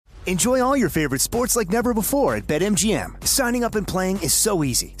Enjoy all your favorite sports like never before at BetMGM. Signing up and playing is so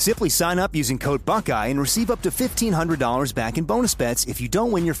easy. Simply sign up using code Buckeye and receive up to $1,500 back in bonus bets if you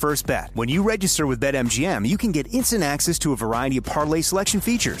don't win your first bet. When you register with BetMGM, you can get instant access to a variety of parlay selection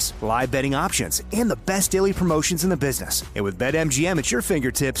features, live betting options, and the best daily promotions in the business. And with BetMGM at your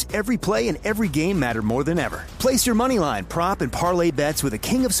fingertips, every play and every game matter more than ever. Place your moneyline, prop, and parlay bets with the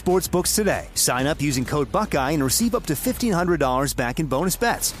king of sportsbooks today. Sign up using code Buckeye and receive up to $1,500 back in bonus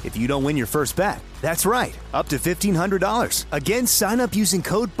bets if you don't win your first bet. That's right, up to $1,500. Again, sign up using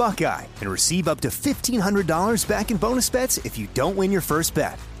code Buckeye and receive up to $1,500 back in bonus bets if you don't win your first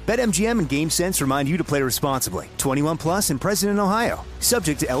bet. BetMGM and GameSense remind you to play responsibly. 21 plus and present in Ohio.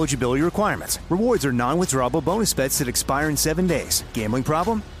 Subject to eligibility requirements. Rewards are non-withdrawable bonus bets that expire in 7 days. Gambling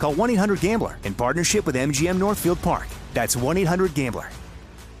problem? Call 1-800-GAMBLER in partnership with MGM Northfield Park. That's 1-800-GAMBLER.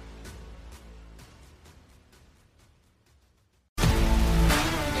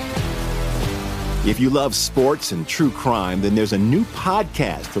 If you love sports and true crime, then there's a new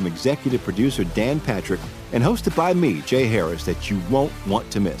podcast from executive producer Dan Patrick and hosted by me, Jay Harris, that you won't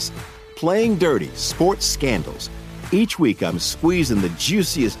want to miss. Playing Dirty: Sports Scandals. Each week, I'm squeezing the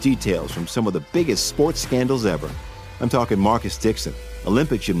juiciest details from some of the biggest sports scandals ever. I'm talking Marcus Dixon,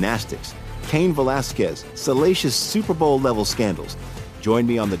 Olympic gymnastics, Cain Velasquez, salacious Super Bowl-level scandals. Join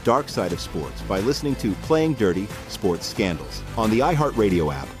me on the dark side of sports by listening to Playing Dirty: Sports Scandals on the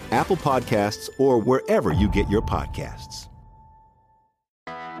iHeartRadio app, Apple Podcasts, or wherever you get your podcasts.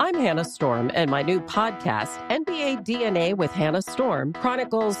 I'm Hannah Storm, and my new podcast, NBA DNA with Hannah Storm,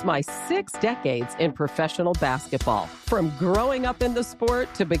 chronicles my 6 decades in professional basketball. From growing up in the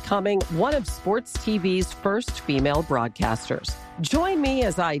sport to becoming one of sports TV's first female broadcasters. Join me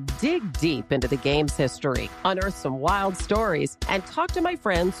as I dig deep into the game's history, unearth some wild stories, and talk to my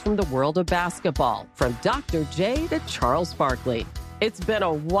friends from the world of basketball, from Dr. J to Charles Barkley. It's been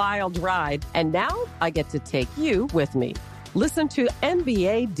a wild ride, and now I get to take you with me. Listen to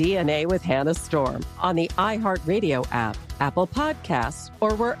NBA DNA with Hannah Storm on the iHeartRadio app, Apple Podcasts,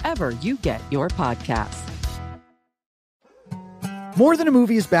 or wherever you get your podcasts. More Than a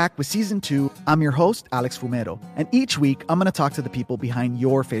Movie is back with Season 2. I'm your host, Alex Fumero, and each week I'm going to talk to the people behind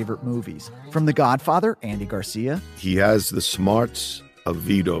your favorite movies. From The Godfather, Andy Garcia. He has the smarts of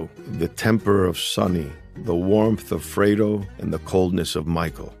Vito, the temper of Sonny, the warmth of Fredo, and the coldness of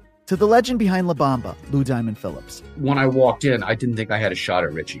Michael. To the legend behind La Bamba, Lou Diamond Phillips. When I walked in, I didn't think I had a shot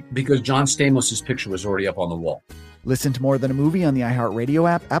at Richie because John Stamos' picture was already up on the wall. Listen to More Than a Movie on the iHeartRadio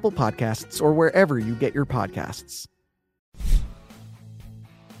app, Apple Podcasts, or wherever you get your podcasts.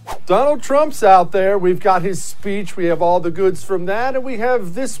 Donald Trump's out there. We've got his speech. We have all the goods from that. And we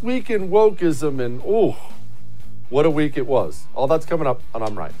have This Week in Wokeism. And, ooh, what a week it was. All that's coming up on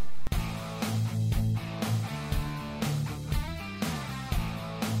I'm Right.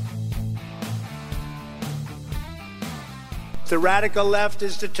 The radical left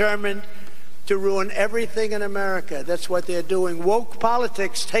is determined to ruin everything in America. That's what they're doing. Woke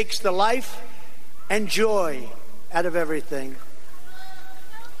politics takes the life and joy out of everything.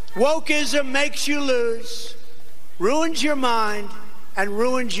 Wokeism makes you lose, ruins your mind, and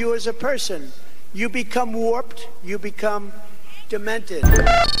ruins you as a person. You become warped. You become demented.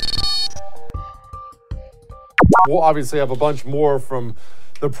 We'll obviously have a bunch more from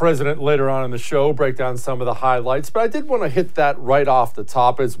the president later on in the show, break down some of the highlights. But I did want to hit that right off the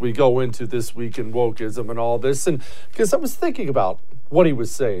top as we go into This Week in Wokeism and all this. And because I was thinking about what he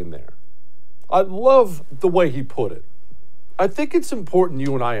was saying there. I love the way he put it. I think it's important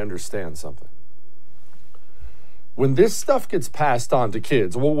you and I understand something. When this stuff gets passed on to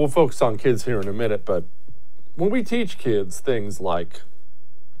kids, we'll focus on kids here in a minute, but when we teach kids things like,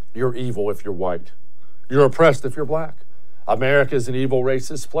 you're evil if you're white, you're oppressed if you're black, America's an evil,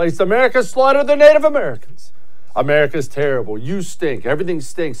 racist place. America slaughtered the Native Americans. America's terrible. You stink. Everything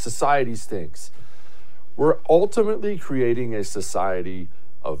stinks. Society stinks. We're ultimately creating a society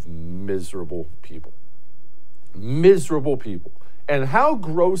of miserable people. Miserable people. And how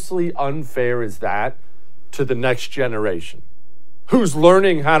grossly unfair is that to the next generation who's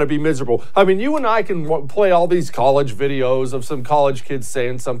learning how to be miserable? I mean, you and I can play all these college videos of some college kids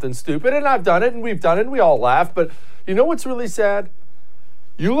saying something stupid, and I've done it, and we've done it, and we all laugh, but you know what's really sad?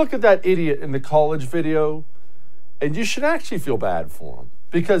 You look at that idiot in the college video, and you should actually feel bad for him.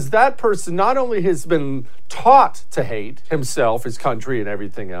 Because that person not only has been taught to hate himself, his country, and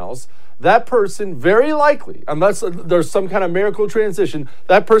everything else, that person very likely, unless there's some kind of miracle transition,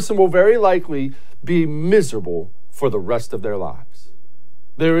 that person will very likely be miserable for the rest of their lives.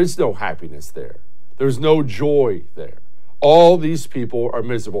 There is no happiness there. There's no joy there. All these people are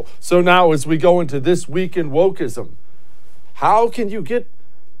miserable. So now as we go into This Week in Wokeism, how can you get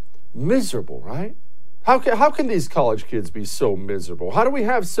Miserable, right? How can these college kids be so miserable? How do we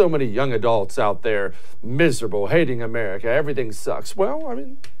have so many young adults out there miserable, hating America? Everything sucks. Well, I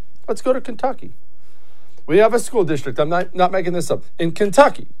mean, let's go to Kentucky. We have a school district. I'm not making this up. In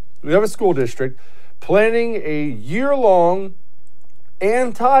Kentucky, we have a school district planning a year-long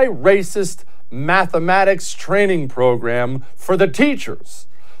anti-racist mathematics training program for the teachers.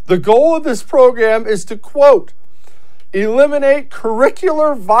 The goal of this program is to, quote, eliminate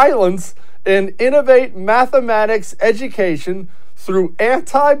curricular violence and innovate mathematics education through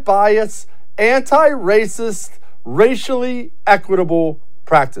anti-bias, anti-racist, racially equitable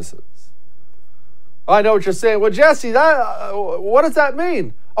practices. I know what you're saying. Well, Jesse, what does that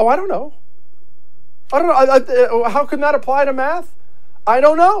mean? Oh, I don't know. How can that apply to math? I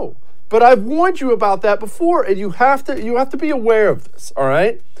don't know. But I've warned you about that before, and you have to be aware of this, all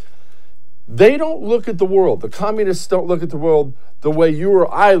right? They don't look at the world. The communists don't look at the world the way you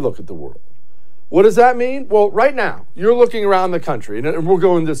or I look at the world. What does that mean? Well, right now, you're looking around the country, and we'll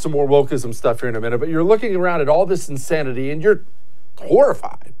go into some more wokeism stuff here in a minute, but you're looking around at all this insanity, and you're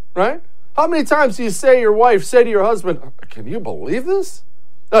horrified, right? How many times do you say your wife, say to your husband, can you believe this?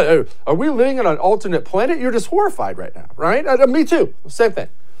 Are we living on an alternate planet? You're just horrified right now, right? Me too. Same thing.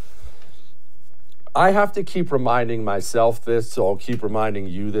 I have to keep reminding myself this, so I'll keep reminding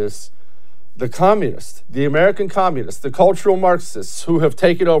you this. The communists, the American communists, the cultural Marxists who have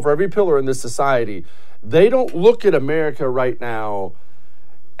taken over every pillar in this society, they don't look at America right now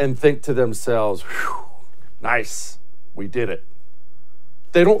and think to themselves, whew, nice, we did it.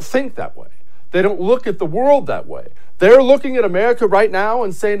 They don't think that way. They don't look at the world that way. They're looking at America right now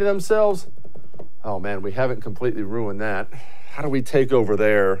and saying to themselves, oh man, we haven't completely ruined that. How do we take over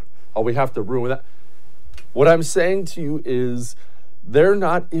there? Oh, we have to ruin that. What I'm saying to you is they're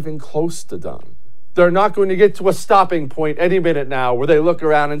not even close to done. They're not going to get to a stopping point any minute now where they look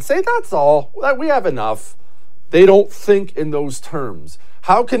around and say, that's all, we have enough. They don't think in those terms.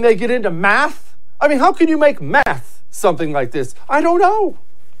 How can they get into math? I mean, how can you make math something like this? I don't know.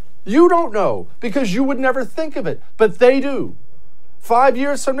 You don't know because you would never think of it, but they do. 5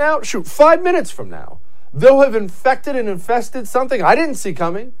 years from now, 5 minutes from now, they'll have infected and infested something I didn't see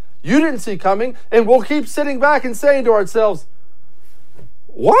coming, you didn't see coming, and we'll keep sitting back and saying to ourselves,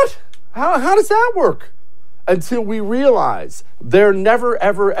 what? How does that work? Until we realize they're never,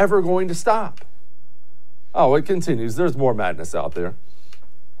 ever, ever going to stop. Oh, it continues. There's more madness out there.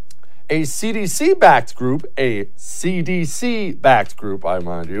 A CDC-backed group, I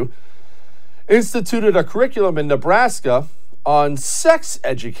mind you, instituted a curriculum in Nebraska on sex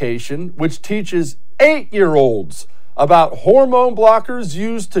education, which teaches 8-year-olds about hormone blockers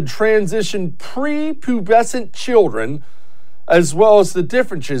used to transition prepubescent children, as well as the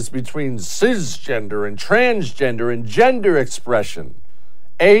differences between cisgender and transgender and gender expression.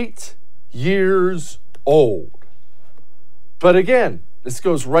 8 years old. But again, this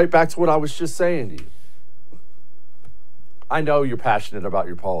goes right back to what I was just saying to you. I know you're passionate about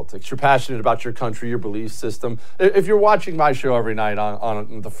your politics. You're passionate about your country, your belief system. If you're watching my show every night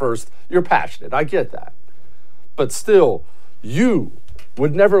on the first, you're passionate. I get that. But still, you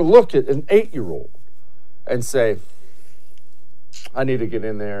would never look at an 8-year-old and say, I need to get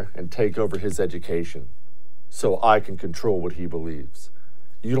in there and take over his education so I can control what he believes.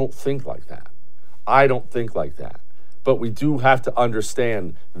 You don't think like that. I don't think like that. But we do have to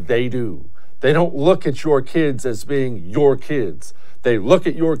understand they do. They don't look at your kids as being your kids. They look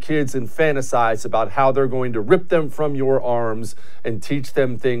at your kids and fantasize about how they're going to rip them from your arms and teach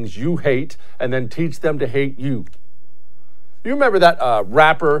them things you hate and then teach them to hate you. You remember that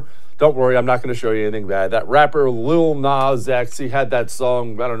rapper? Don't worry, I'm not going to show you anything bad. That rapper Lil Nas X, he had that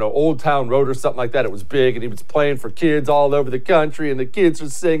song, I don't know, Old Town Road or something like that. It was big and he was playing for kids all over the country and the kids were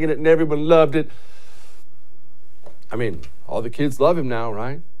singing it and everyone loved it. I mean, all the kids love him now,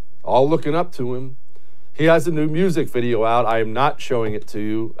 right? All looking up to him. He has a new music video out. I am not showing it to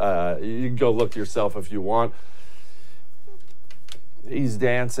you. You can go look yourself if you want. He's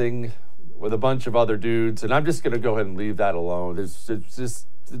dancing with a bunch of other dudes, and I'm just going to go ahead and leave that alone. It's just,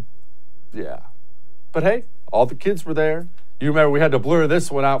 yeah. But hey, all the kids were there. You remember we had to blur this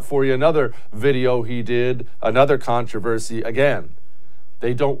one out for you. Another video he did, another controversy. Again,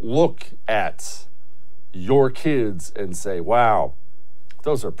 they don't look at your kids and say, wow,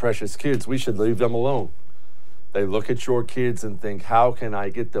 those are precious kids. We should leave them alone. They look at your kids and think, how can I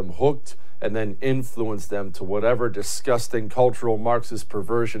get them hooked and then influence them to whatever disgusting cultural Marxist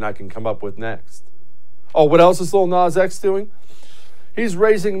perversion I can come up with next? Oh, what else is Lil Nas X doing? He's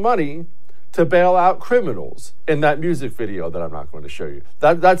raising money to bail out criminals in that music video that I'm not going to show you.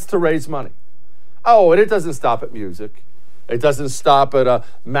 That's to raise money. Oh, and it doesn't stop at music. It doesn't stop at a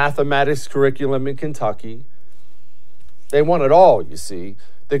mathematics curriculum in Kentucky. They want it all, you see.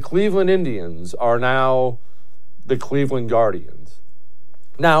 The Cleveland Indians are now the Cleveland Guardians.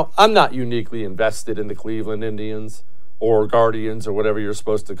 Now, I'm not uniquely invested in the Cleveland Indians or Guardians or whatever you're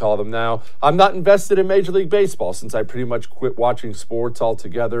supposed to call them now. I'm not invested in Major League Baseball since I pretty much quit watching sports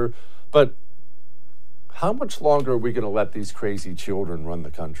altogether. But how much longer are we going to let these crazy children run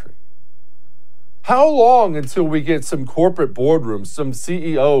the country? How long until we get some corporate boardrooms, some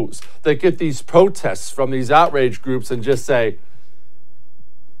CEOs that get these protests from these outrage groups and just say,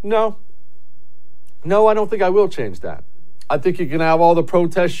 no, I don't think I will change that. I think you can have all the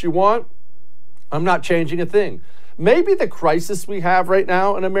protests you want. I'm not changing a thing. Maybe the crisis we have right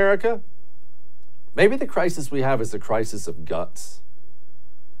now in America, maybe the crisis we have is the crisis of guts.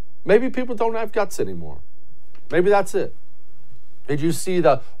 Maybe people don't have guts anymore. Maybe that's it. Did you see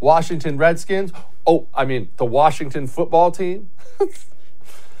the Washington Redskins? The Washington football team?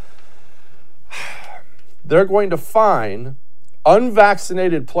 They're going to fine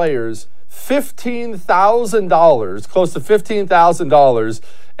unvaccinated players $15,000, close to $15,000,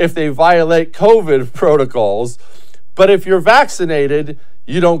 if they violate COVID protocols. But if you're vaccinated,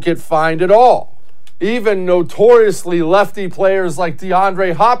 you don't get fined at all. Even notoriously lefty players like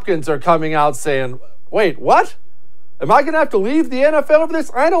DeAndre Hopkins are coming out saying, wait, what? Am I going to have to leave the NFL over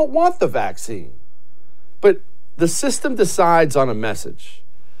this? I don't want the vaccine. But the system decides on a message.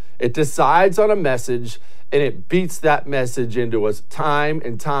 It decides on a message, and it beats that message into us time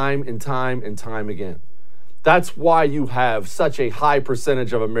and time and time and time again. That's why you have such a high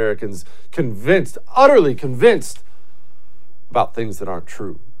percentage of Americans convinced, utterly convinced, about things that aren't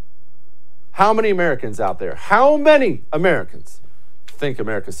true. How many Americans out there, how many Americans think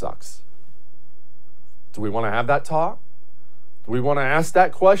America sucks? Do we want to have that talk? Do we want to ask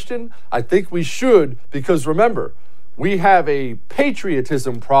that question? I think we should, because remember, we have a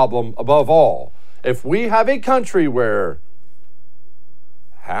patriotism problem above all. If we have a country where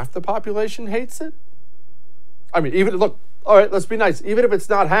half the population hates it, all right, let's be nice. Even if it's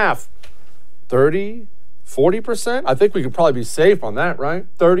not half, 30, 40%, I think we could probably be safe on that, right?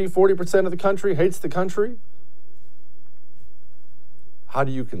 30, 40% of the country hates the country. How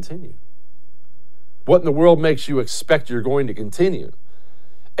do you continue? What in the world makes you expect you're going to continue?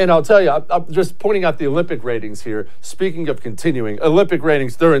 And I'll tell you, I'm just pointing out the Olympic ratings here. Speaking of continuing, Olympic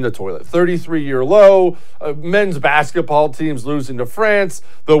ratings, they're in the toilet. 33-year low. Men's basketball teams losing to France.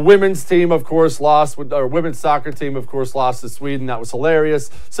 The women's team, of course, lost. Our women's soccer team, of course, lost to Sweden. That was hilarious.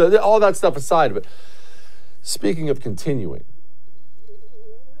 So all that stuff aside of it. Speaking of continuing,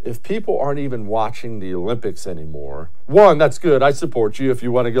 if people aren't even watching the Olympics anymore, one, that's good. I support you. If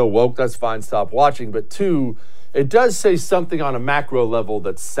you want to go woke, that's fine. Stop watching. But two, it does say something on a macro level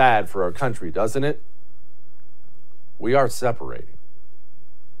that's sad for our country, doesn't it? We are separating.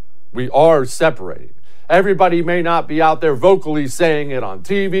 We are separating. Everybody may not be out there vocally saying it on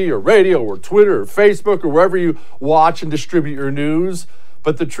TV or radio or Twitter or Facebook or wherever you watch and distribute your news,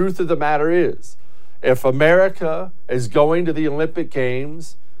 but the truth of the matter is, if America is going to the Olympic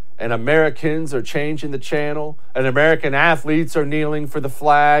Games and Americans are changing the channel and American athletes are kneeling for the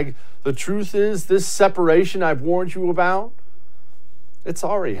flag, the truth is this separation I've warned you about, it's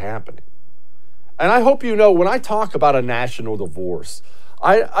already happening. And I hope you know when I talk about a national divorce,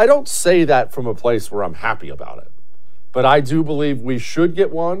 I don't say that from a place where I'm happy about it. But I do believe we should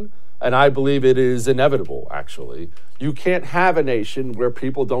get one, and I believe it is inevitable, actually. You can't have a nation where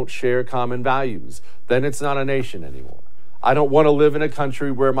people don't share common values. Then it's not a nation anymore. I don't want to live in a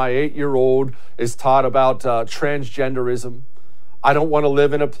country where my 8-year-old is taught about transgenderism. I don't want to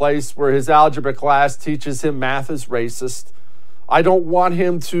live in a place where his algebra class teaches him math is racist. I don't want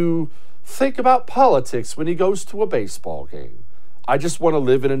him to think about politics when he goes to a baseball game. I just want to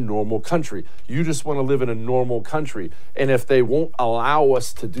live in a normal country. You just want to live in a normal country. And if they won't allow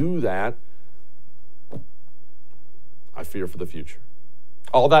us to do that, I fear for the future.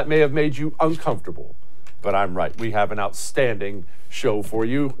 All that may have made you uncomfortable, but I'm right. We have an outstanding show for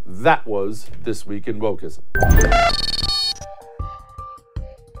you. That was This Week in Wokeism.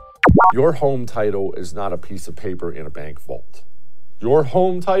 Your home title is not a piece of paper in a bank vault. Your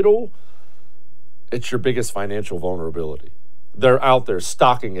home title, it's your biggest financial vulnerability. They're out there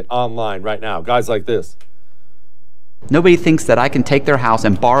stocking it online right now. Guys like this. Nobody thinks that I can take their house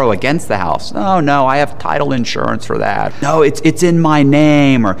and borrow against the house. Oh, no, I have title insurance for that. No, it's in my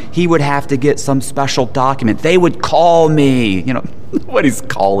name, or he would have to get some special document. They would call me. Nobody's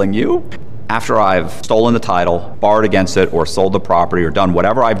calling you. after I've stolen the title, borrowed against it, or sold the property, or done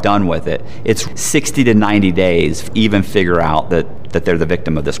whatever I've done with it, it's 60 to 90 days to even figure out that they're the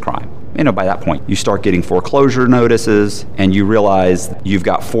victim of this crime. By that point, you start getting foreclosure notices, and you realize you've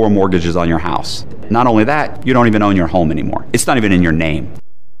got 4 mortgages on your house. Not only that, you don't even own your home anymore. It's not even in your name.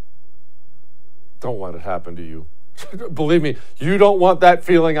 Don't let it happen to you. Believe me, you don't want that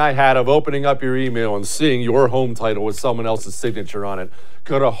feeling I had of opening up your email and seeing your home title with someone else's signature on it.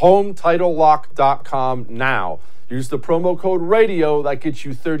 Go to HomeTitleLock.com now. Use the promo code RADIO. That gets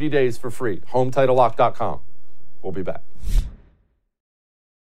you 30 days for free. HomeTitleLock.com. We'll be back.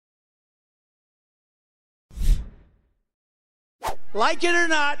 Like it or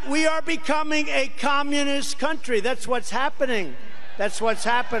not, we are becoming a communist country. That's what's happening. That's what's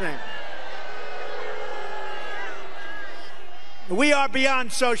happening. We are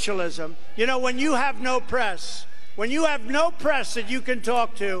beyond socialism. When you have no press, that you can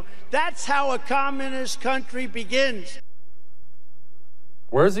talk to, that's how a communist country begins.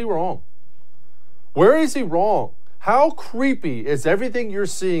 Where is he wrong? Where is he wrong? How creepy is everything you're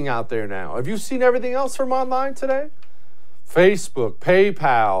seeing out there now? Have you seen everything else from online today? Facebook,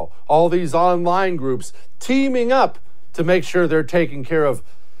 PayPal, all these online groups teaming up to make sure they're taking care of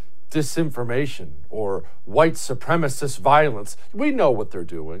disinformation or white supremacist violence. We know what they're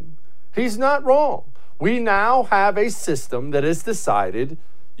doing. He's not wrong. We now have a system that has decided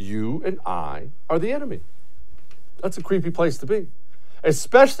you and I are the enemy. That's a creepy place to be,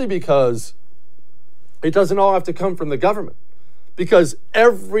 especially because it doesn't all have to come from the government, because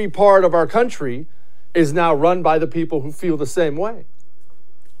every part of our country is now run by the people who feel the same way.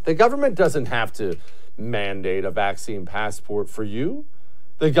 The government doesn't have to mandate a vaccine passport for you.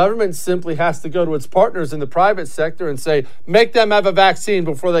 The government simply has to go to its partners in the private sector and say, make them have a vaccine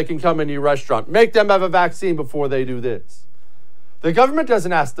before they can come into your restaurant. Make them have a vaccine before they do this. The government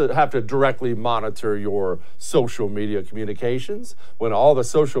doesn't have to directly monitor your social media communications when all the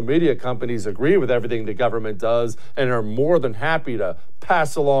social media companies agree with everything the government does and are more than happy to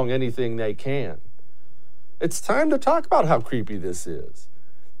pass along anything they can. It's time to talk about how creepy this is.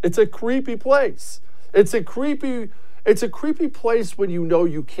 It's a creepy place. It's a creepy place when you know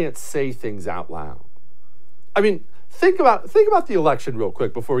you can't say things out loud. I mean, think about the election real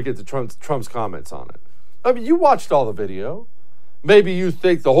quick before we get to Trump's comments on it. I mean, you watched all the video. Maybe you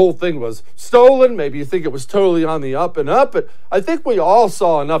think the whole thing was stolen. Maybe you think it was totally on the up and up. But I think we all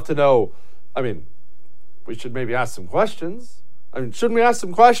saw enough to know, we should maybe ask some questions. Shouldn't we ask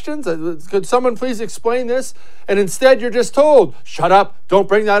some questions? Could someone please explain this? And instead you're just told, shut up, don't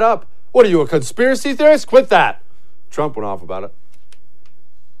bring that up. What are you, a conspiracy theorist? Quit that. Trump went off about it.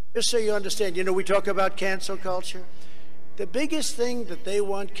 Just so you understand, we talk about cancel culture. The biggest thing that they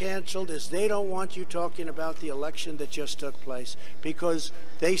want canceled is they don't want you talking about the election that just took place, because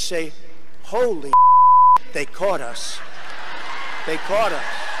they say, holy they caught us. They caught us.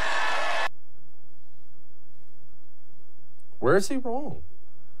 Where is he wrong?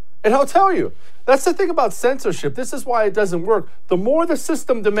 And I'll tell you, that's the thing about censorship. This is why it doesn't work. The more the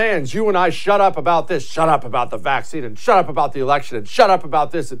system demands you and I shut up about this, shut up about the vaccine, and shut up about the election, and shut up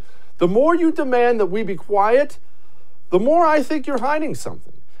about this, and the more you demand that we be quiet, the more I think you're hiding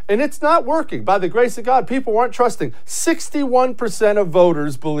something. And it's not working. By the grace of God, people aren't trusting. 61% of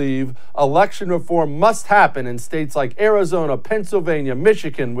voters believe election reform must happen in states like Arizona, Pennsylvania,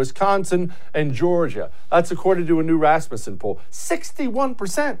 Michigan, Wisconsin, and Georgia. That's according to a new Rasmussen poll.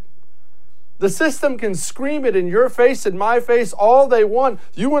 61%. The system can scream it in your face and my face all they want.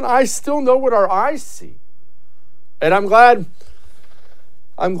 You and I still know what our eyes see. And I'm glad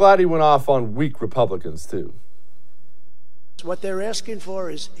he went off on weak Republicans too. What they're asking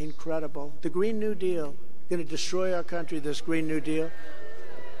for is incredible. The Green New Deal, going to destroy our country, this Green New Deal.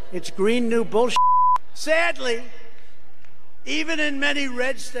 It's Green New bullshit. Sadly, even in many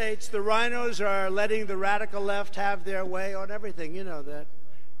red states, the rhinos are letting the radical left have their way on everything. You know that.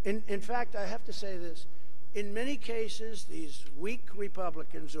 In fact, I have to say this. In many cases, these weak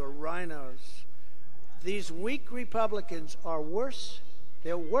Republicans or rhinos, these weak Republicans are worse.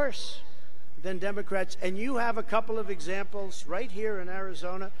 They're worse than Democrats. And you have a couple of examples right here in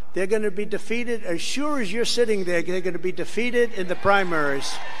Arizona. They're going to be defeated, as sure as you're sitting there, they're going to be defeated in the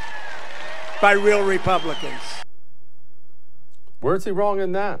primaries by real Republicans. Where's he wrong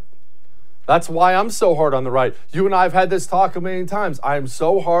in that? That's why I'm so hard on the right. You and I have had this talk a million times. I'm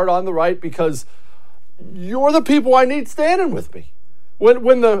so hard on the right because you're the people I need standing with me.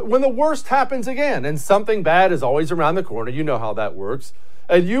 When the worst happens again, and something bad is always around the corner, you know how that works.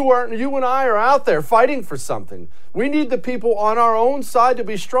 And you and I are out there fighting for something. We need the people on our own side to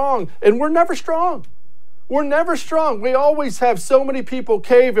be strong, and we're never strong. We're never strong. We always have so many people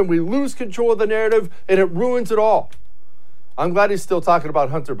cave and we lose control of the narrative and it ruins it all. I'm glad he's still talking about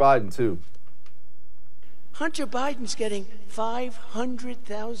Hunter Biden, too. Hunter Biden's getting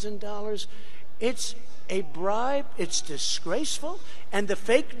 $500,000. It's a bribe. It's disgraceful. And the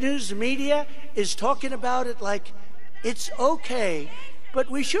fake news media is talking about it like it's okay. But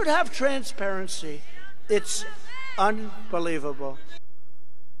we should have transparency. It's unbelievable.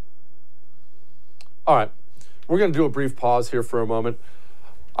 All right. We're going to do a brief pause here for a moment.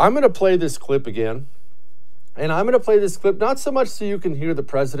 I'm going to play this clip again. And I'm going to play this clip not so much so you can hear the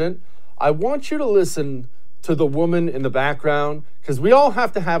president. I want you to listen to the woman in the background, because we all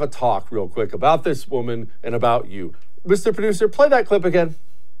have to have a talk real quick about this woman and about you. Mr. Producer, play that clip again.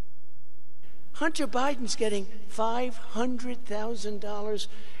 Hunter Biden's getting $500,000.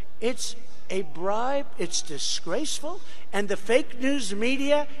 It's a bribe. It's disgraceful. And the fake news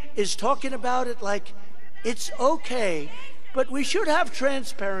media is talking about it like it's okay. But we should have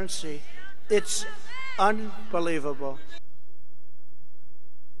transparency. It's unbelievable.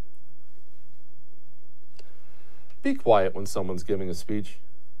 Be quiet when someone's giving a speech.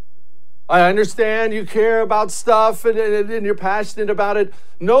 I understand you care about stuff and you're passionate about it.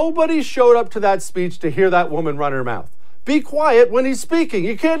 Nobody showed up to that speech to hear that woman run her mouth. Be quiet when he's speaking.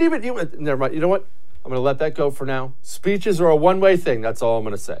 You can't even... never mind. You know what? I'm going to let that go for now. Speeches are a one-way thing. That's all I'm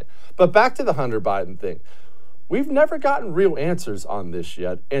going to say. But back to the Hunter Biden thing. We've never gotten real answers on this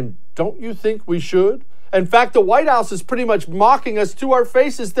yet. And don't you think we should? In fact, the White House is pretty much mocking us to our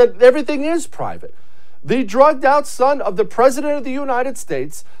faces that everything is private. The drugged-out son of the President of the United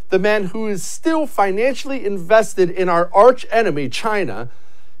States, the man who is still financially invested in our arch-enemy, China,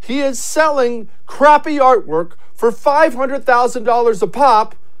 he is selling crappy artwork for $500,000 a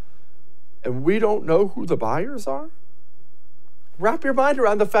pop, and we don't know who the buyers are? Wrap your mind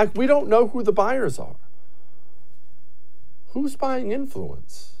around the fact we don't know who the buyers are. Who's buying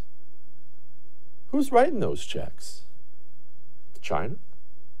influence? Who's writing those checks? China?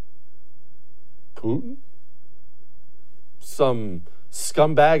 Putin? Some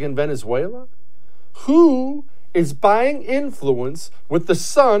scumbag in Venezuela? Who is buying influence with the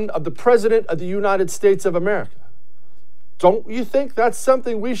son of the President of the United States of America? Don't you think that's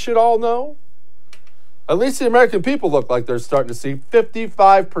something we should all know? At least the American people look like they're starting to see.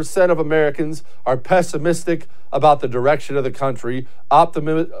 55% of Americans are pessimistic about the direction of the country.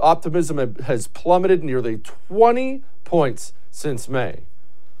 Optimism has plummeted nearly 20 points since May.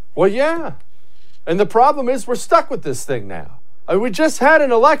 Well, yeah. And the problem is we're stuck with this thing now. I mean, we just had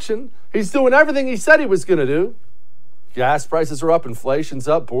an election. He's doing everything he said he was going to do. Gas prices are up, inflation's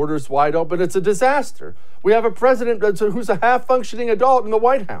up, borders wide open. It's a disaster. We have a president who's a half-functioning adult in the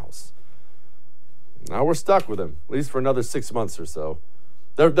White House. Now we're stuck with him, at least for another 6 months or so.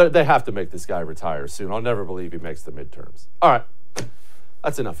 They have to make this guy retire soon. I'll never believe he makes the midterms. All right,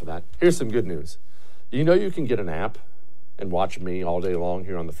 that's enough of that. Here's some good news. You know you can get an app and watch me all day long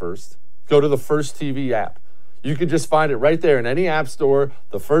here on The First? Go to the First TV app. You can just find it right there in any app store,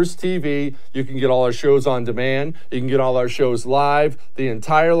 the First TV. You can get all our shows on demand. You can get all our shows live, the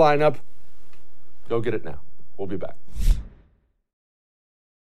entire lineup. Go get it now. We'll be back.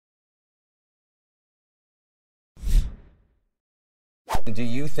 Do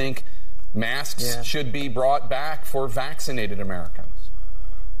you think masks should be brought back for vaccinated Americans?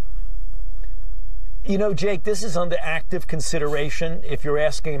 You know, Jake, this is under active consideration. If you're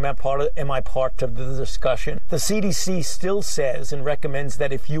asking, am I part of the discussion? The CDC still says and recommends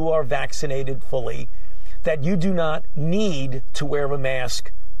that if you are vaccinated fully, that you do not need to wear a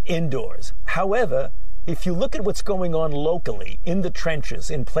mask indoors. However, if you look at what's going on locally, in the trenches,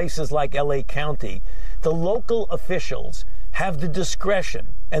 in places like LA County, the local officials have the discretion,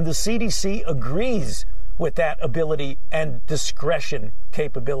 and the CDC agrees with that ability and discretion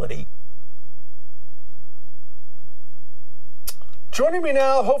capability. Joining me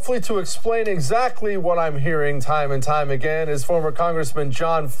now, hopefully to explain exactly what I'm hearing time and time again, is former Congressman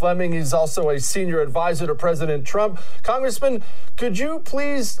John Fleming. He's also a senior advisor to President Trump. Congressman, could you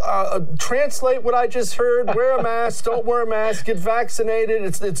please translate what I just heard? Wear a mask, don't wear a mask, get vaccinated.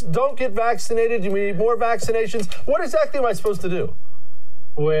 It's don't get vaccinated, you need more vaccinations. What exactly am I supposed to do?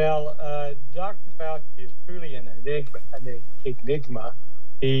 Well, Dr. Fauci is truly an enigma.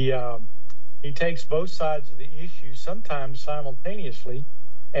 He takes both sides of the issue, sometimes simultaneously,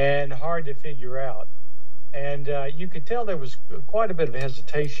 and hard to figure out. And you could tell there was quite a bit of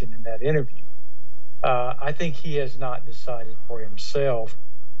hesitation in that interview. I think he has not decided for himself.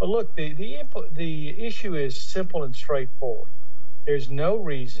 But look, the issue is simple and straightforward. There's no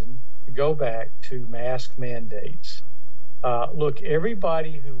reason to go back to mask mandates Look,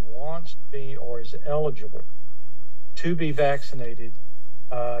 everybody who wants to be or is eligible to be vaccinated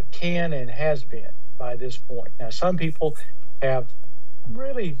can and has been by this point. Now, some people have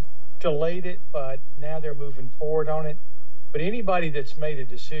really delayed it, but now they're moving forward on it. But anybody that's made a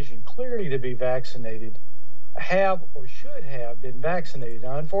decision clearly to be vaccinated have or should have been vaccinated.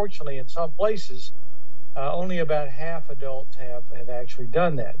 Now, unfortunately, in some places, only about half adults have actually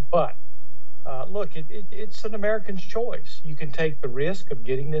done that. But look, it's an American's choice. You can take the risk of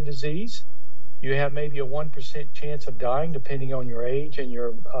getting the disease. You have maybe a 1% chance of dying, depending on your age and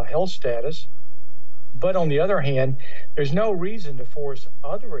your health status. But on the other hand, there's no reason to force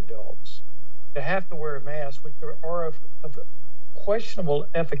other adults to have to wear a mask, which are of questionable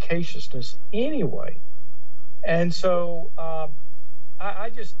efficaciousness anyway. And so I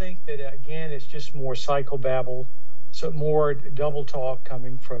just think that, again, it's just more psychobabble, so more double talk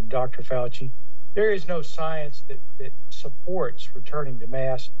coming from Dr. Fauci. There is no science that supports returning to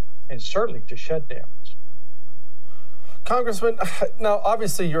masks and certainly to shutdowns. Congressman, now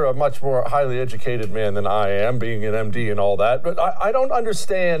obviously you're a much more highly educated man than I am, being an MD and all that, but I don't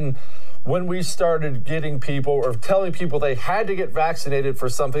understand when we started getting people or telling people they had to get vaccinated for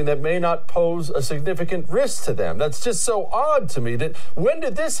something that may not pose a significant risk to them. That's just so odd to me. That when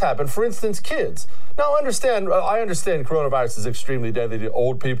did this happen? For instance, kids. Now, I understand coronavirus is extremely deadly to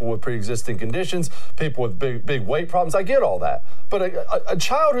old people with pre-existing conditions, people with big weight problems. I get all that. But a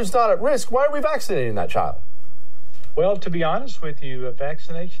child who's not at risk, why are we vaccinating that child? Well, to be honest with you,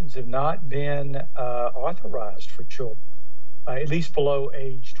 vaccinations have not been authorized for children, at least below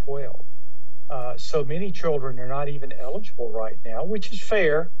age 12. So many children are not even eligible right now, which is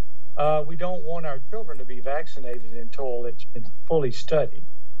fair. We don't want our children to be vaccinated until it's been fully studied.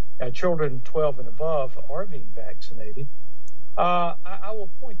 Now, children 12 and above are being vaccinated. I will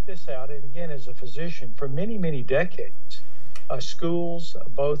point this out, and again, as a physician, for many, many decades, schools,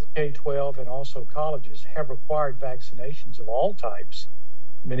 both K-12 and also colleges, have required vaccinations of all types.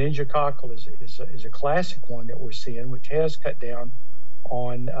 Meningococcal is a classic one that we're seeing, which has cut down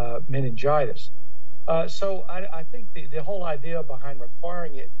on meningitis. So I think the whole idea behind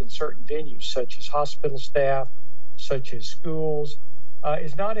requiring it in certain venues, such as hospital staff, such as schools,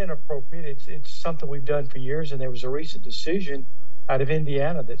 is not inappropriate. It's something we've done for years, and there was a recent decision out of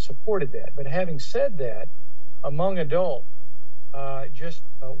Indiana that supported that. But having said that, among adults, just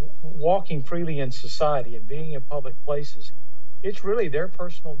walking freely in society and being in public places, it's really their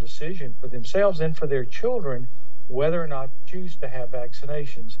personal decision for themselves and for their children whether or not to choose to have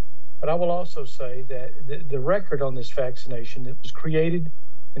vaccinations. But I will also say that the record on this vaccination that was created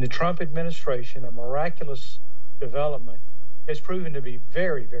in the Trump administration, a miraculous development, has proven to be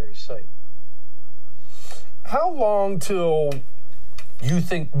very, very safe. How long till you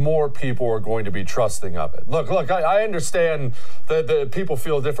think more people are going to be trusting of it? Look, I understand that people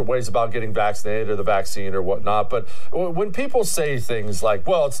feel different ways about getting vaccinated or the vaccine or whatnot, but when people say things like,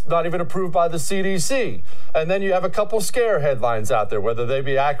 well, it's not even approved by the CDC, and then you have a couple scare headlines out there, whether they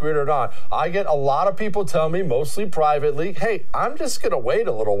be accurate or not, I get a lot of people tell me, mostly privately, hey, I'm just going to wait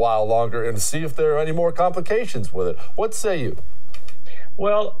a little while longer and see if there are any more complications with it. What say you?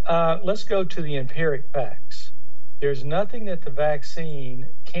 Well, let's go to the empiric facts. There's nothing that the vaccine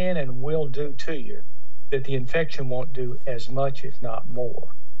can and will do to you that the infection won't do as much, if not more.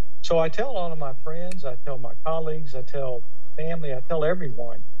 So I tell all of my friends, I tell my colleagues, I tell family, I tell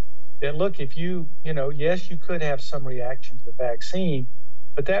everyone that, look, if yes, you could have some reaction to the vaccine,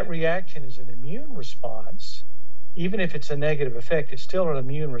 but that reaction is an immune response. Even if it's a negative effect, it's still an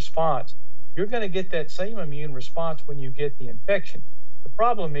immune response. You're going to get that same immune response when you get the infection. The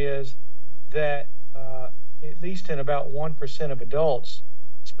problem is that at least in about 1% of adults,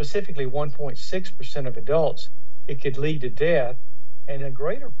 specifically 1.6% of adults, it could lead to death, and a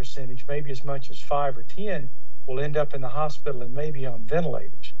greater percentage, maybe as much as 5 or 10, will end up in the hospital and maybe on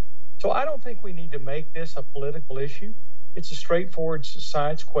ventilators. So I don't think we need to make this a political issue. It's a straightforward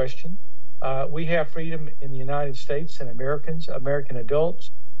science question. We have freedom in the United States, and American adults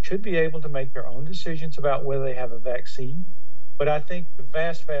should be able to make their own decisions about whether they have a vaccine. But I think the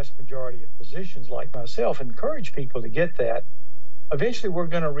vast, vast majority of physicians like myself encourage people to get that. Eventually, we're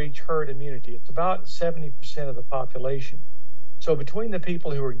going to reach herd immunity. It's about 70% of the population. So between the people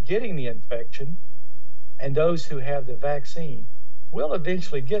who are getting the infection and those who have the vaccine, we'll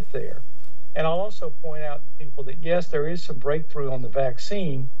eventually get there. And I'll also point out to people that, yes, there is some breakthrough on the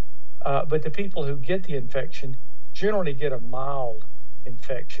vaccine, but the people who get the infection generally get a mild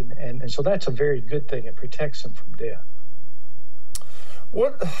infection. And so that's a very good thing. It protects them from death.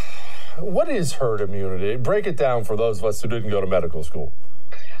 What is herd immunity? Break it down for those of us who didn't go to medical school.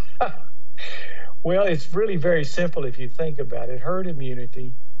 Well, it's really very simple if you think about it. Herd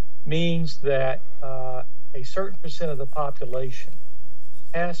immunity means that a certain percent of the population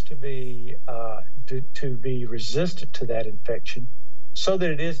has to be resistant to that infection so that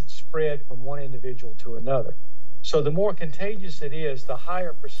it isn't spread from one individual to another. So the more contagious it is, the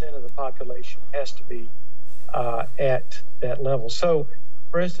higher percent of the population has to be at that level. So,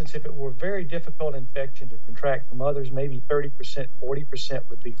 for instance, if it were a very difficult infection to contract from others, maybe 30%, 40%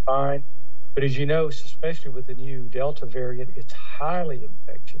 would be fine. But as you know, especially with the new Delta variant, it's highly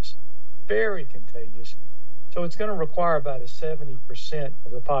infectious, very contagious. So it's going to require about a 70%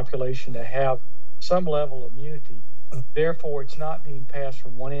 of the population to have some level of immunity. Therefore, it's not being passed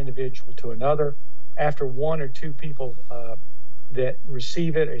from one individual to another. After one or two people that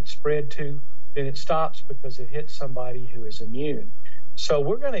receive it, it's spread to, then it stops because it hits somebody who is immune. So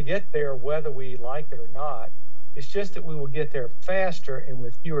we're going to get there whether we like it or not. It's just that we will get there faster and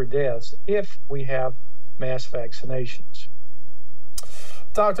with fewer deaths if we have mass vaccinations.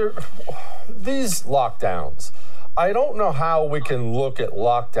 Doctor, these lockdowns, I don't know how we can look at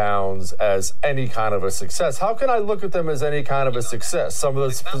lockdowns as any kind of a success. How can I look at them as any kind of a success? Some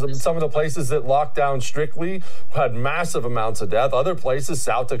of the places that locked down strictly had massive amounts of death. Other places,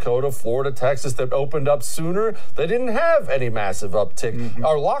 South Dakota, Florida, Texas, that opened up sooner, they didn't have any massive uptick. Mm-hmm.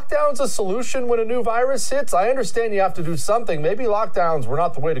 Are lockdowns a solution when a new virus hits? I understand you have to do something. Maybe lockdowns were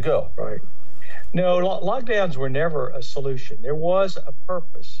not the way to go. Right. No, lockdowns were never a solution. There was a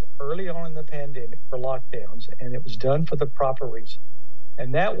purpose early on in the pandemic for lockdowns, and it was done for the proper reason.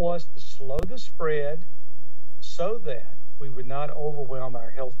 And that was to slow the spread so that we would not overwhelm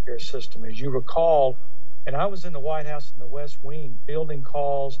our healthcare system. As you recall, and I was in the White House in the West Wing, fielding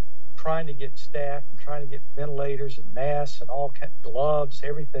calls, trying to get staff and trying to get ventilators and masks and all kinds of gloves,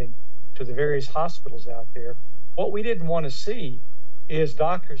 everything to the various hospitals out there. What we didn't want to see is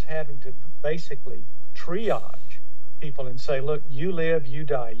doctors having to basically triage people and say, look, you live, you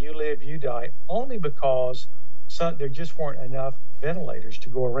die, you live, you die, only because there just weren't enough ventilators to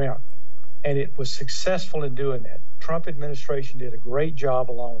go around. And it was successful in doing that. Trump administration did a great job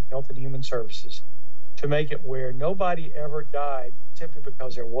along with Health and Human Services to make it where nobody ever died simply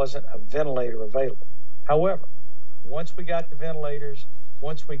because there wasn't a ventilator available. However, once we got the ventilators,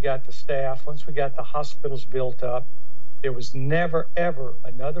 once we got the staff, once we got the hospitals built up, there was never, ever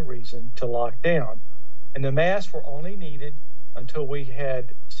another reason to lock down. And the masks were only needed until we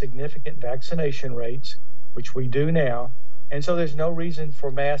had significant vaccination rates, which we do now. And so there's no reason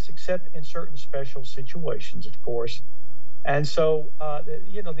for masks except in certain special situations, of course. And so,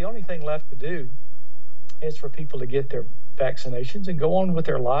 the only thing left to do is for people to get their vaccinations and go on with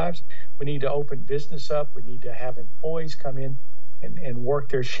their lives. We need to open business up. We need to have employees come in and work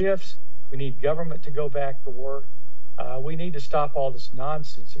their shifts. We need government to go back to work. We need to stop all this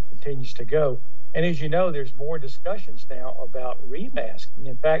nonsense that continues to go. And as you know, there's more discussions now about remasking.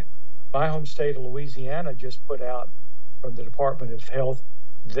 In fact, my home state of Louisiana just put out from the Department of Health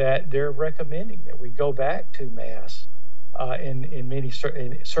that they're recommending that we go back to masks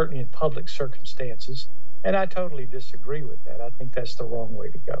certainly in public circumstances. And I totally disagree with that. I think that's the wrong way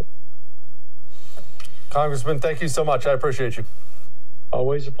to go. Congressman, thank you so much. I appreciate you.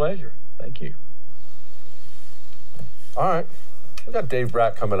 Always a pleasure. Thank you. All right. We got Dave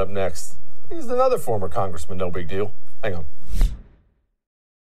Brat coming up next. He's another former congressman, no big deal. Hang on.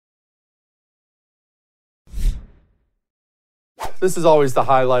 This is always the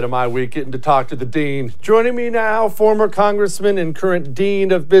highlight of my week, getting to talk to the dean. Joining me now, former congressman and current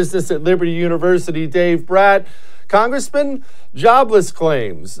dean of business at Liberty University, Dave Brat. Congressman, jobless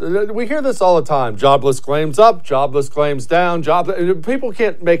claims. We hear this all the time. Jobless claims up, jobless claims down. People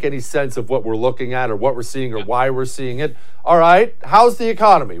can't make any sense of what we're looking at or what we're seeing or why we're seeing it. All right, how's the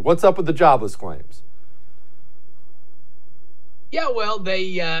economy? What's up with the jobless claims? Yeah, well,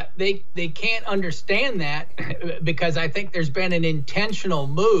 they can't understand that because I think there's been an intentional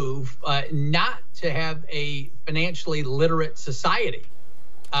move not to have a financially literate society.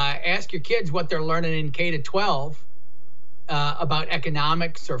 Ask your kids what they're learning in K-12 about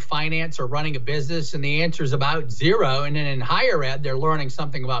economics or finance or running a business, and the answer is about zero. And then in higher ed, they're learning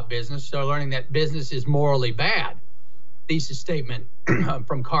something about business. They're learning that business is morally bad. Thesis statement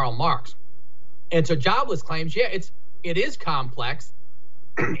from Karl Marx. And so jobless claims, yeah, it is complex,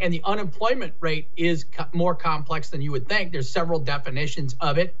 and the unemployment rate is more complex than you would think. There's several definitions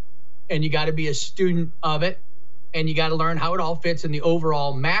of it, and you got to be a student of it, and you got to learn how it all fits in the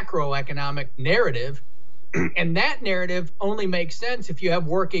overall macroeconomic narrative. And that narrative only makes sense if you have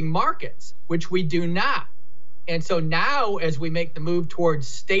working markets, which we do not. And so now, as we make the move towards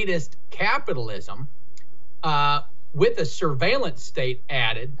statist capitalism, with a surveillance state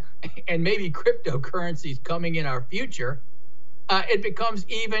added, and maybe cryptocurrencies coming in our future, it becomes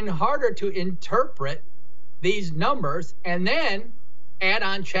even harder to interpret these numbers and then add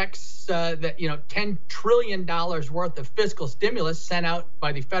on checks that, $10 trillion worth of fiscal stimulus sent out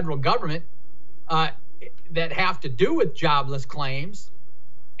by the federal government that have to do with jobless claims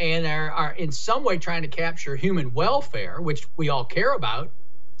and are in some way trying to capture human welfare, which we all care about.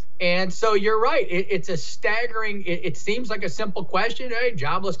 And so you're right. It's a staggering, it seems like a simple question. Hey,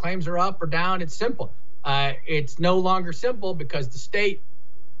 jobless claims are up or down. It's simple. It's no longer simple because the state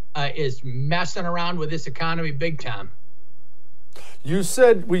is messing around with this economy big time. You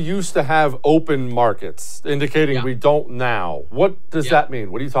said we used to have open markets, indicating we don't now. What does that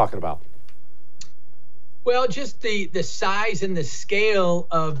mean? What are you talking about? Well, just the size and the scale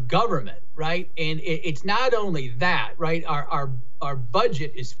of government, right? And it's not only that, right? Our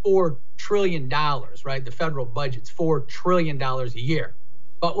budget is $4 trillion, right? The federal budget's $4 trillion a year.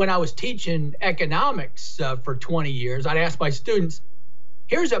 But when I was teaching economics for 20 years, I'd ask my students,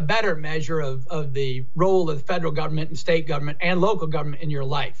 here's a better measure of the role of the federal government and state government and local government in your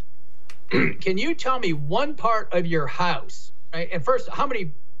life. Can you tell me one part of your house, right? And first, how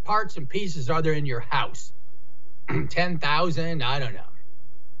many parts and pieces are there in your house? 10,000? I don't know.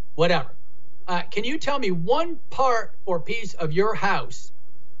 Whatever. Can you tell me one part or piece of your house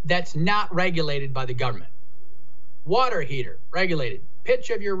that's not regulated by the government? Water heater, regulated.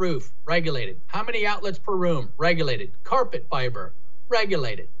 Pitch of your roof, regulated. How many outlets per room? Regulated. Carpet fiber,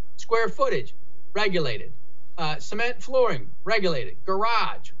 regulated. Square footage, regulated. Cement flooring, regulated.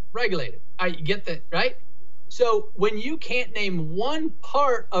 Garage, regulated. You get that, right? So when you can't name one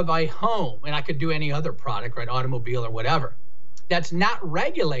part of a home, and I could do any other product, right, automobile or whatever, that's not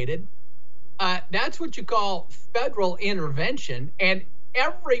regulated, that's what you call federal intervention. And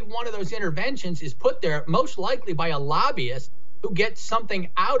every one of those interventions is put there most likely by a lobbyist who gets something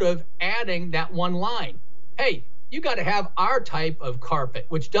out of adding that one line. Hey, you got to have our type of carpet,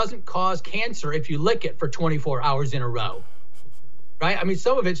 which doesn't cause cancer if you lick it for 24 hours in a row. Right? I mean,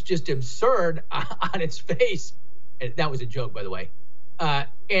 some of it's just absurd on its face. And that was a joke, by the way.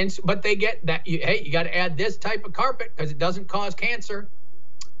 But they get that, hey, you got to add this type of carpet because it doesn't cause cancer.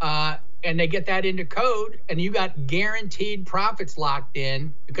 And they get that into code, and you got guaranteed profits locked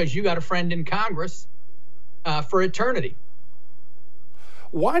in because you got a friend in Congress for eternity.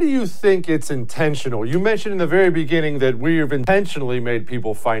 Why do you think it's intentional? You mentioned in the very beginning that we have intentionally made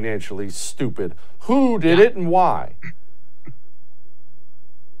people financially stupid. Who did it and why?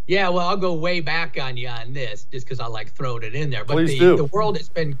 Yeah, well, I'll go way back on you on this just because I like throwing it in there. But the world has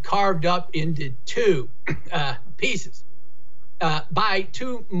been carved up into two pieces by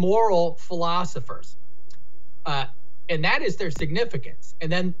two moral philosophers. And that is their significance. And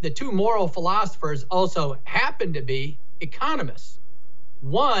then the two moral philosophers also happen to be economists.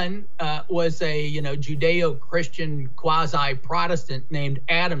 One was a Judeo-Christian quasi-Protestant named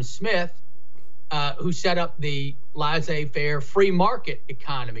Adam Smith, who set up the laissez-faire free market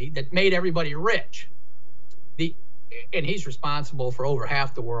economy that made everybody rich. And he's responsible for over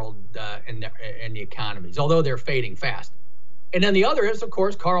half the world and the economies, although they're fading fast. And then the other is, of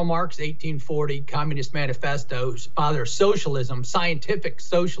course, Karl Marx, 1840, Communist Manifesto, father of socialism, scientific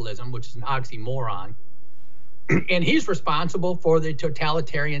socialism, which is an oxymoron. And he's responsible for the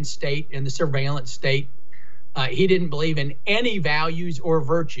totalitarian state and the surveillance state. He didn't believe in any values or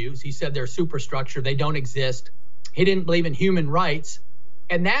virtues. He said they're superstructure. They don't exist. He didn't believe in human rights.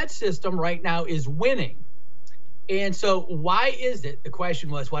 And that system right now is winning. And so why is it? The question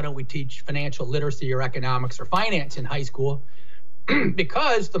was, why don't we teach financial literacy or economics or finance in high school?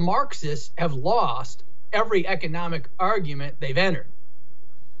 Because the Marxists have lost every economic argument they've entered.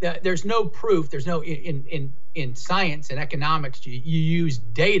 There's no proof. There's no in science and economics, you use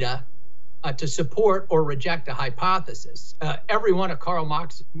data to support or reject a hypothesis. Every one of Karl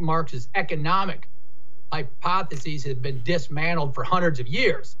Marx's economic hypotheses have been dismantled for hundreds of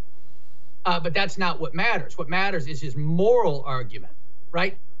years. But that's not what matters. What matters is his moral argument,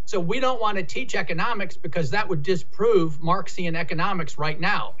 right? So we don't want to teach economics because that would disprove Marxian economics right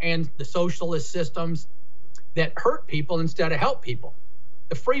now and the socialist systems that hurt people instead of help people.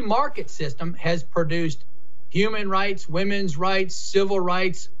 The free market system has produced human rights, women's rights, civil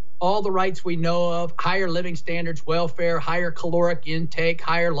rights, all the rights we know of, higher living standards, welfare, higher caloric intake,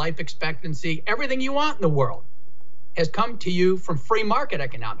 higher life expectancy, everything you want in the world has come to you from free market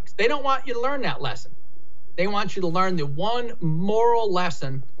economics. They don't want you to learn that lesson. They want you to learn the one moral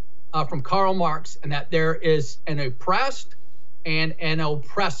lesson from Karl Marx, and that there is an oppressed and an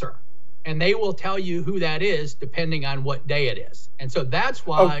oppressor. And they will tell you who that is depending on what day it is. And so that's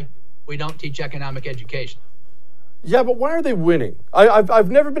why we don't teach economic education. Yeah, but why are they winning?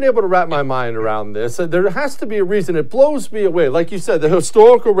 I've never been able to wrap my mind around this. There has to be a reason. It blows me away. Like you said, the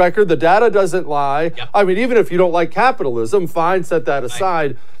historical record, the data doesn't lie. Yep. I mean, even if you don't like capitalism, fine, set that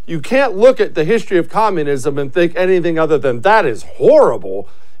aside. You can't look at the history of communism and think anything other than that is horrible,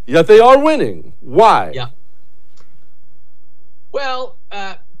 yet they are winning. Why? Yeah. Well,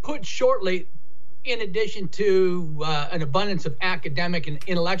 put shortly, in addition to an abundance of academic and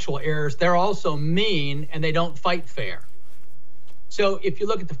intellectual errors, they're also mean and they don't fight fair. So if you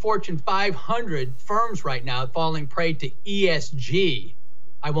look at the Fortune 500 firms right now falling prey to ESG,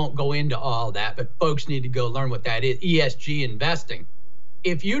 I won't go into all that, but folks need to go learn what that is, ESG investing.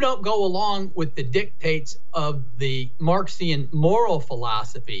 If you don't go along with the dictates of the Marxian moral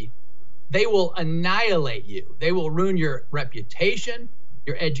philosophy, they will annihilate you. They will ruin your reputation,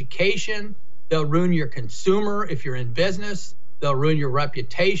 your education. They'll ruin your consumer if you're in business. They'll ruin your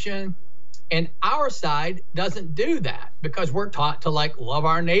reputation. And our side doesn't do that because we're taught to like love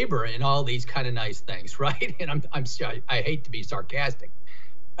our neighbor and all these kind of nice things, right? And I hate to be sarcastic,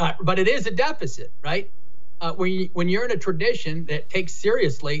 but it is a deficit, right? When you're in a tradition that takes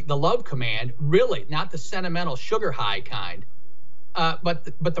seriously the love command, really, not the sentimental sugar high kind,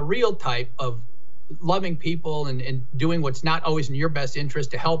 but the real type of loving people and doing what's not always in your best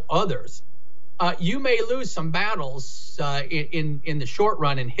interest to help others. You may lose some battles in the short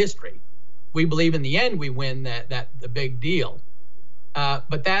run in history. We believe in the end we win the big deal,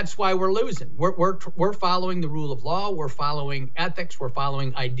 but that's why we're losing. We're following the rule of law. We're following ethics. We're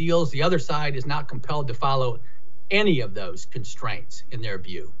following ideals. The other side is not compelled to follow any of those constraints in their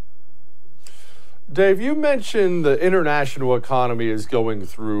view. Dave, you mentioned the international economy is going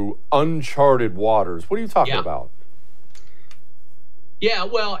through uncharted waters. What are you talking about? Yeah,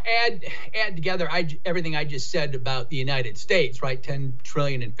 well, add together everything I just said about the United States, right? 10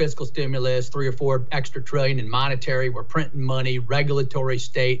 trillion in fiscal stimulus, 3 or 4 extra trillion in monetary. We're printing money, regulatory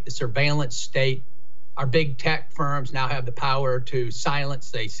state, the surveillance state. Our big tech firms now have the power to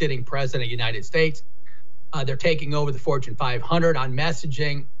silence a sitting president of the United States. They're taking over the Fortune 500 on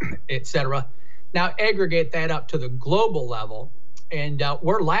messaging, et cetera. Now aggregate that up to the global level. And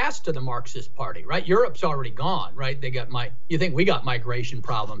we're last to the Marxist Party, right? Europe's already gone, right? You think we got migration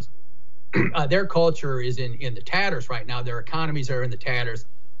problems. Their culture is in the tatters right now. Their economies are in the tatters.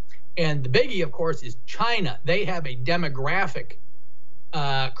 And the biggie, of course, is China. They have a demographic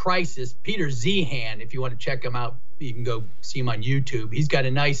crisis. Peter Zehan, if you want to check him out, you can go see him on YouTube. He's got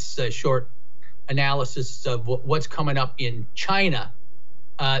a nice short analysis of what's coming up in China.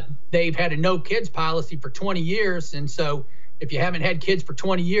 They've had a no kids policy for 20 years. And so if you haven't had kids for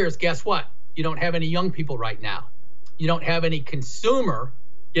 20 years, guess what? You don't have any young people right now. You don't have any consumer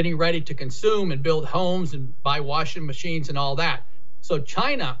getting ready to consume and build homes and buy washing machines and all that. So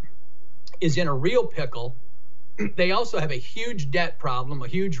China is in a real pickle. They also have a huge debt problem, a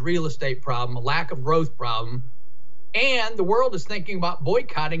huge real estate problem, a lack of growth problem. And the world is thinking about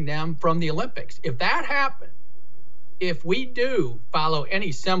boycotting them from the Olympics. If that happens, if we do follow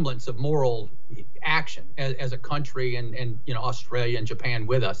any semblance of moral action as a country and Australia and Japan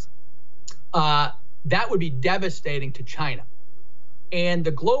with us, that would be devastating to China. And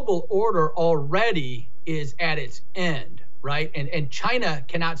the global order already is at its end, right? And China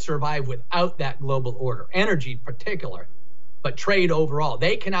cannot survive without that global order, energy in particular, but trade overall.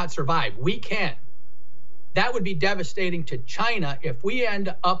 They cannot survive. We can. That would be devastating to China if we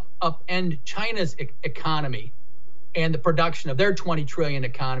upend China's economy and the production of their 20 trillion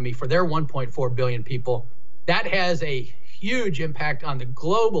economy for their 1.4 billion people. That has a huge impact on the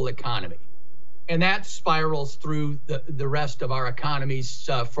global economy. And that spirals through the rest of our economies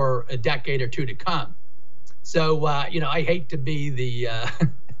for a decade or two to come. So, I hate to be the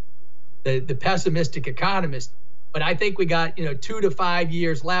pessimistic economist, but I think we got, 2 to 5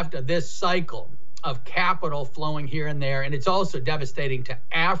 years left of this cycle of capital flowing here and there. And it's also devastating to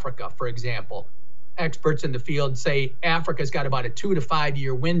Africa, for example. Experts in the field say Africa's got about a 2 to 5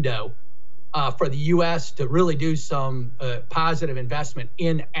 year window for the U.S. to really do some positive investment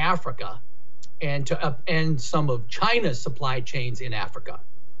in Africa and to upend some of China's supply chains in Africa.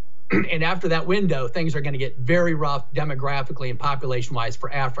 And after that window, things are going to get very rough demographically and population-wise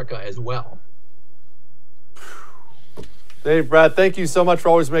for Africa as well. Dave, Brad, thank you so much for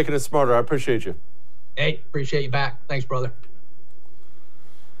always making us smarter. I appreciate you. Hey, appreciate you back. Thanks, brother.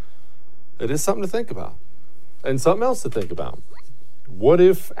 It is something to think about. And something else to think about. What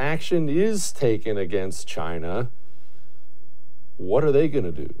if action is taken against China? What are they going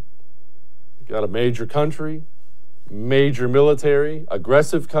to do? You got a major country, major military,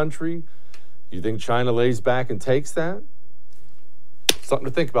 aggressive country. You think China lays back and takes that? Something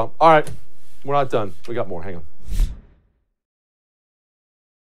to think about. All right, we're not done. We got more. Hang on.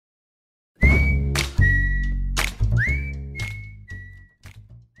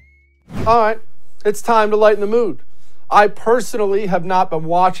 All right, it's time to lighten the mood. I personally have not been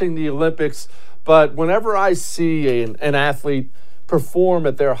watching the Olympics, but whenever I see an athlete perform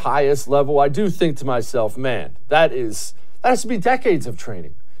at their highest level, I do think to myself, man, that has to be decades of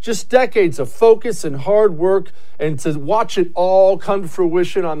training. Just decades of focus and hard work, and to watch it all come to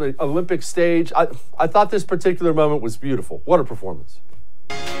fruition on the Olympic stage, I thought this particular moment was beautiful. What a performance.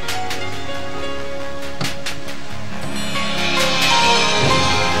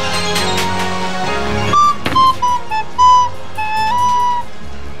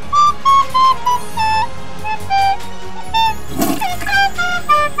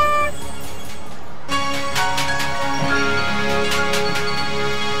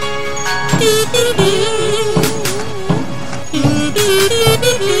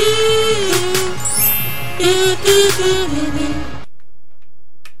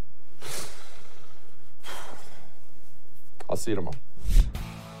 I'll see you tomorrow.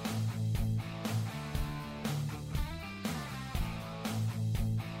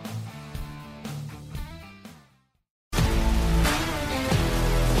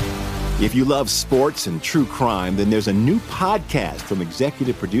 If you love sports and true crime, then there's a new podcast from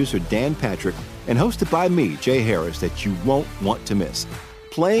executive producer Dan Patrick and hosted by me, Jay Harris, that you won't want to miss.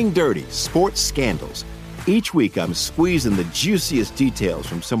 Playing Dirty: Sports Scandals. Each week, I'm squeezing the juiciest details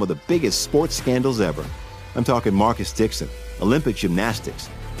from some of the biggest sports scandals ever. I'm talking Marcus Dixon, Olympic gymnastics,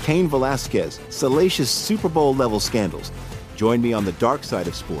 Cain Velasquez, salacious Super Bowl-level scandals. Join me on the dark side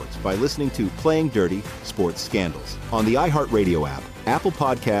of sports by listening to Playing Dirty: Sports Scandals on the iHeartRadio app, Apple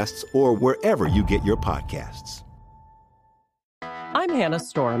Podcasts, or wherever you get your podcasts. I'm Hannah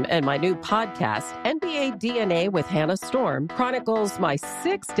Storm, and my new podcast, NBA DNA with Hannah Storm, chronicles my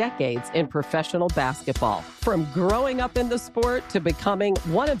 6 decades in professional basketball. From growing up in the sport to becoming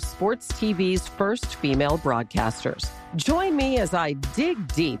one of sports TV's first female broadcasters. Join me as I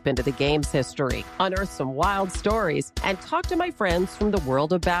dig deep into the game's history, unearth some wild stories, and talk to my friends from the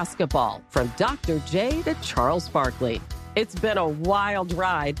world of basketball, from Dr. J to Charles Barkley. It's been a wild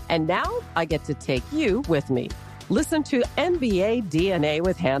ride, and now I get to take you with me. Listen to NBA DNA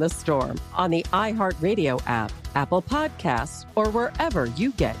with Hannah Storm on the iHeartRadio app, Apple Podcasts, or wherever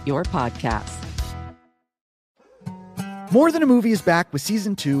you get your podcasts. More Than a Movie is back with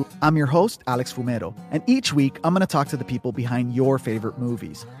Season 2. I'm your host, Alex Fumero, and each week I'm going to talk to the people behind your favorite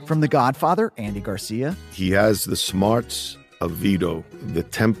movies. From The Godfather, Andy Garcia. He has the smarts of Vito, the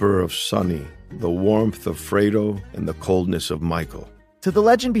temper of Sonny, the warmth of Fredo, and the coldness of Michael. To the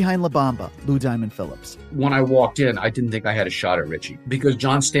legend behind La Bamba, Lou Diamond Phillips. When I walked in, I didn't think I had a shot at Richie because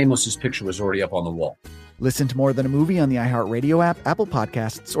John Stamos' picture was already up on the wall. Listen to More Than a Movie on the iHeartRadio app, Apple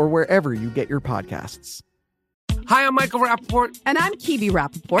Podcasts, or wherever you get your podcasts. Hi, I'm Michael Rappaport. And I'm Kibi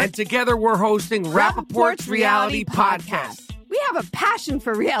Rappaport. And together we're hosting Rappaport's Reality Podcast. We have a passion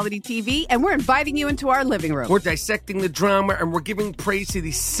for reality TV, and we're inviting you into our living room. We're dissecting the drama, and we're giving praise to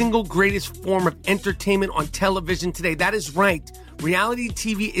the single greatest form of entertainment on television today. That is right. Reality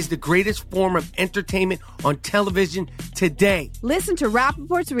TV is the greatest form of entertainment on television today. Listen to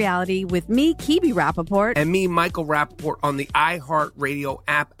Rappaport's Reality with me, Kibi Rappaport. And me, Michael Rappaport, on the iHeartRadio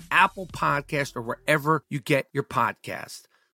app, Apple Podcast, or wherever you get your podcast.